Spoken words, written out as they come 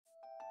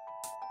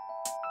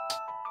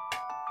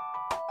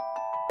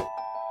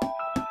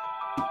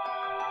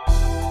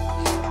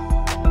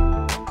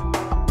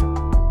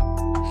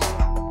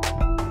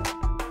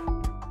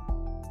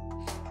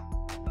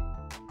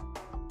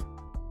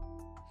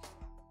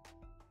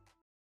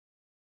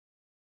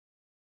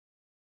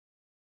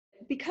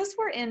because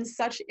we're in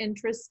such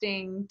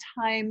interesting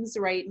times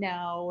right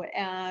now,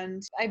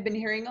 and I've been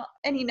hearing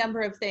any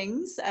number of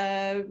things.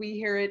 We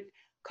hear it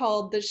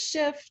called the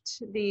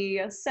shift, the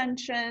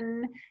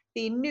ascension,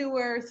 the new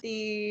earth,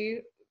 the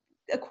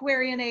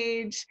Aquarian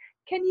age.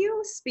 Can you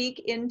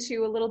speak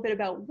into a little bit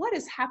about what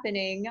is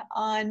happening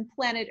on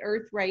planet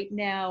Earth right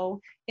now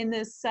in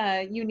this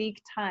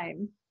unique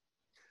time?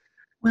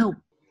 Well,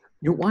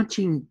 you're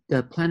watching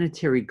the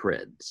planetary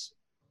grids,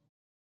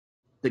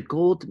 the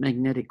gold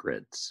magnetic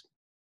grids.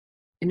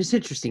 And it's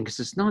interesting because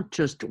it's not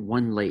just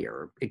one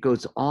layer. It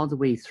goes all the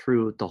way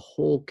through the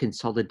whole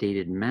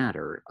consolidated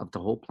matter of the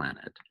whole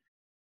planet.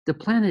 The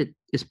planet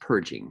is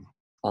purging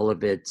all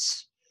of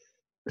its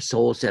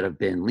souls that have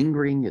been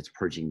lingering. It's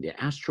purging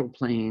the astral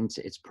planes.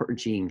 It's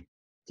purging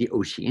the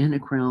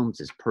oceanic realms.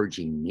 It's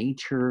purging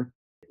nature.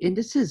 And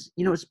this is,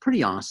 it's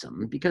pretty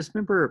awesome because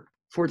remember,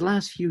 for the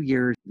last few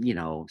years,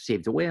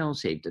 save the whale,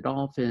 save the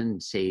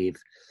dolphin, save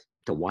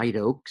the white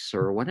oaks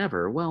or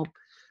whatever. Well,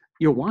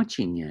 you're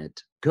watching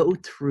it go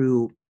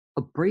through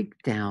a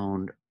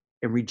breakdown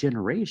and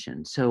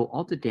regeneration. So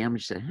all the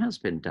damage that has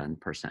been done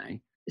per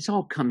se, it's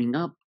all coming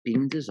up,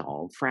 being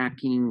dissolved,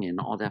 fracking and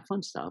all that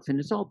fun stuff. And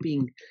it's all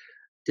being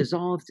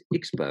dissolved,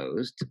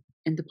 exposed,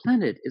 and the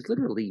planet is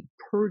literally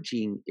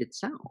purging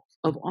itself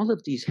of all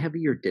of these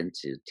heavier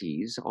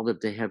densities, all of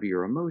the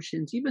heavier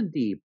emotions, even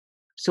the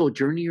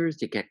sojourners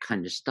that get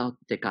kind of stuck,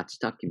 that got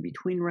stuck in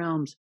between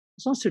realms.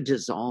 It's also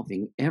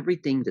dissolving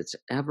everything that's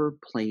ever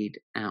played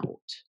out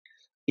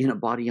in a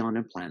body on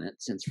a planet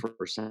since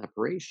first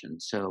separation.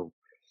 So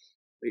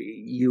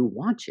you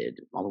watch it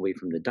all the way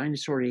from the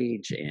dinosaur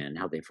age and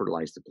how they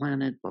fertilized the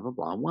planet, blah, blah,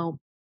 blah. Well,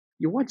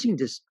 you're watching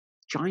this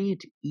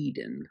giant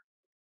Eden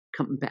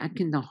come back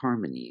into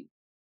harmony,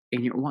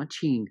 and you're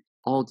watching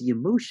all the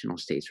emotional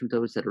states from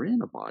those that are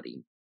in a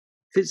body,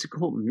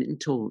 physical,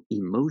 mental,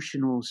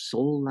 emotional,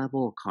 soul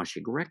level,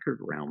 Akashic record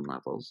realm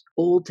levels,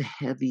 old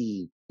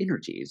heavy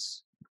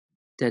energies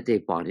that they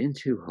bought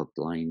into, hook,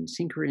 line,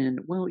 sinker in.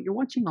 Well, you're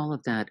watching all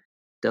of that.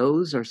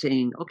 Those are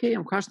saying, okay,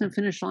 I'm crossing the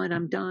finish line.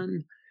 I'm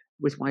done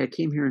with why I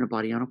came here in a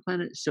body on a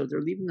planet. So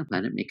they're leaving the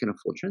planet, making a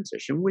full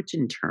transition, which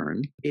in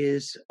turn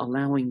is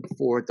allowing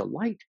for the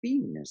light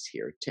beingness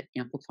here to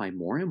amplify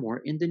more and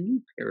more in the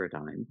new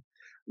paradigm.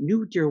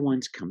 New dear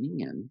ones coming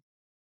in.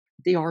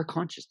 They are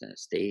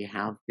consciousness. They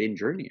have been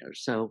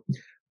journeyers. So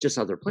just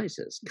other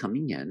places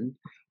coming in.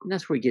 And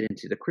that's where we get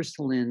into the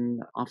crystalline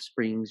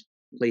offsprings,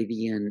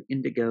 Palladian,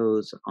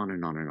 indigos, on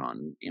and on and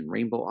on, and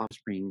rainbow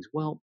offsprings.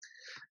 Well,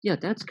 yeah,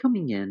 that's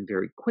coming in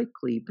very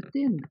quickly, but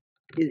then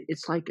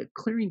it's like a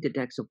clearing the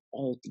decks of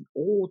all the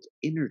old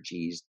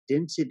energies,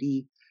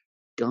 density,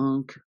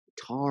 gunk,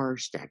 tar,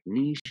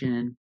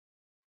 stagnation,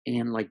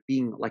 and like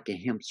being like a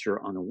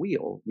hamster on a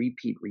wheel,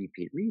 repeat,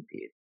 repeat,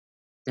 repeat.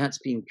 That's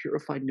being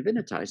purified and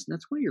divinitized. And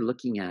that's why you're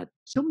looking at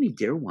so many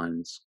dear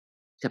ones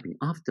stepping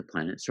off the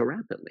planet so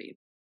rapidly.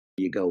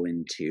 You go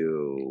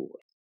into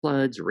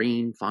floods,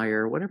 rain,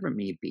 fire, whatever it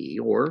may be,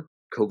 or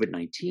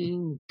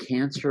COVID-19,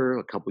 cancer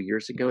a couple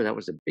years ago. That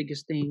was the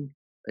biggest thing.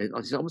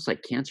 It's almost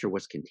like cancer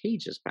was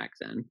contagious back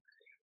then.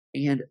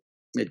 And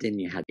then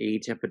you had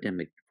AIDS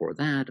epidemic before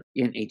that,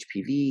 and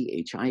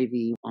HPV,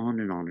 HIV,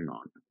 on and on and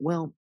on.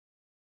 Well,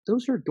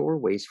 those are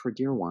doorways for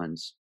dear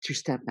ones to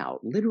step out.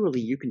 Literally,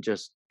 you can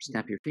just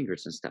snap your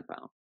fingers and step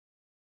out.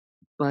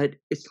 But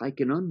it's like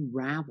an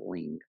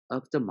unraveling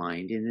of the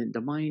mind and then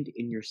the mind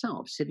in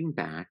yourself, sitting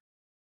back,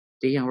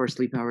 day hours,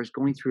 sleep hours,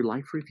 going through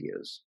life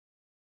reviews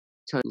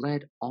to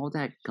let all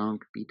that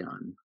gunk be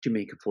done to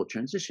make a full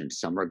transition.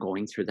 Some are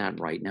going through that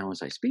right now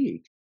as I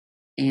speak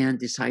and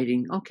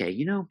deciding, okay,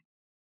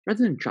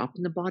 rather than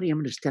dropping the body, I'm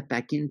going to step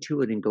back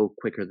into it and go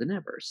quicker than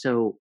ever.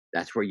 So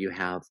that's where you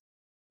have,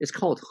 it's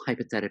called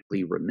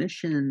hypothetically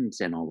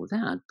remissions and all of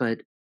that,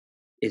 but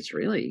it's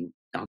really,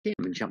 okay,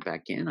 I'm going to jump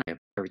back in. I have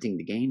everything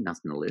to gain,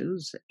 nothing to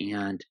lose,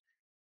 and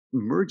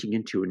merging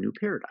into a new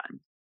paradigm.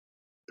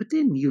 But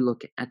then you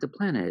look at the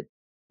planet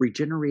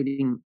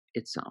regenerating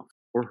itself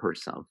or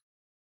herself,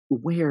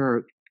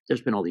 where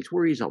there's been all these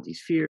worries, all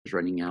these fears,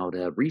 running out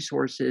of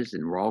resources,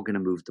 and we're all going to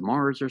move to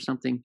Mars or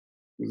something.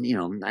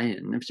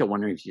 I'm still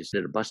wondering if you sit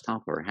at a bus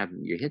stop or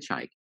having your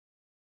hitchhike.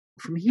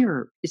 From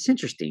here, it's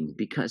interesting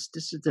because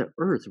this is the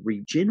Earth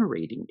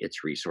regenerating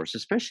its resources,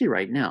 especially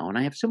right now. And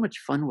I have so much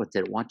fun with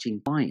it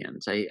watching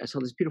lions. I saw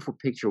this beautiful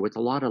picture with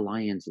a lot of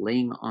lions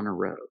laying on a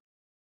road,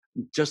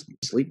 just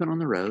sleeping on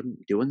the road,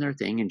 doing their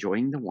thing,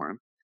 enjoying the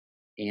warmth.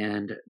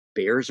 And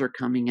bears are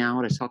coming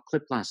out. I saw a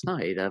clip last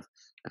night of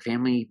a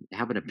family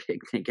having a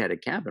picnic at a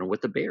cabin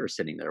with a bear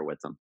sitting there with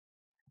them.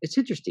 It's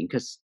interesting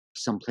because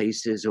some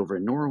places over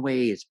in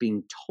Norway, it's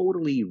being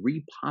totally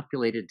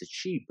repopulated. The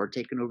sheep are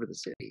taking over the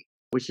city,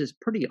 which is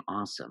pretty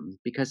awesome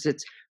because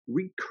it's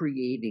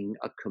recreating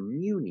a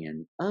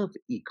communion of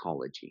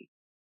ecology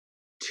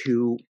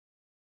to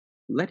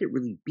let it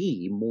really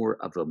be more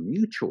of a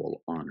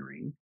mutual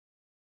honoring.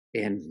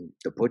 And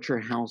the butcher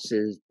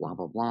houses, blah,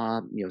 blah,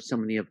 blah, so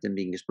many of them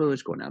being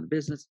exposed, going out of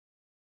business.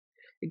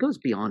 It goes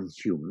beyond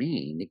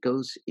humane. It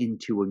goes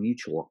into a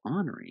mutual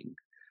honoring,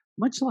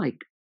 much like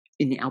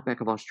In the outback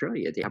of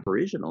Australia, the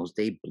Aboriginals,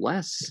 they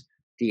bless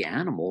the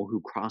animal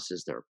who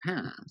crosses their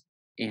path.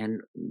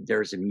 And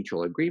there's a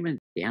mutual agreement.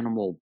 The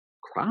animal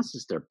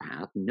crosses their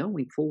path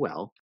knowing full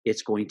well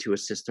it's going to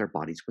assist their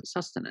bodies with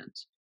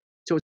sustenance.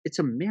 So it's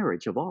a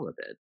marriage of all of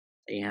it.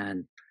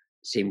 And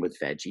same with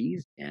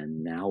veggies.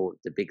 And now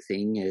the big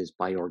thing is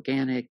buy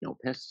organic, no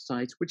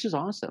pesticides, which is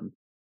awesome.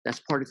 That's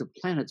part of the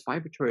planet's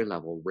vibratory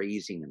level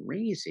raising and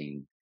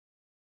raising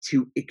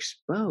to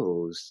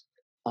expose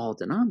all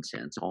the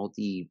nonsense, all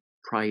the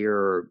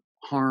prior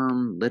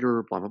harm,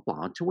 litter, blah, blah,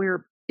 blah, to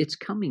where it's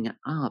coming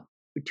up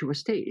to a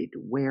state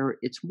where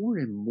it's more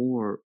and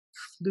more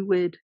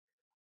fluid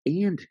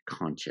and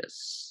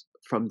conscious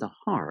from the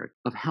heart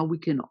of how we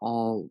can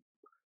all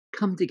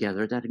come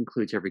together. That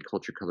includes every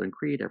culture, color, and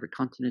creed, every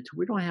continent.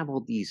 We don't have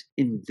all these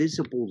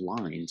invisible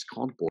lines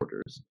called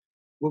borders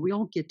where we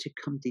all get to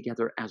come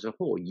together as a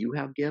whole. You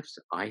have gifts,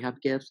 I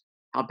have gifts.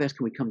 How best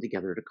can we come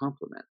together to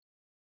complement?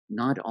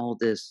 Not all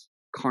this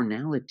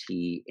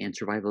carnality and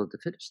survival of the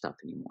fittest stuff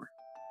anymore.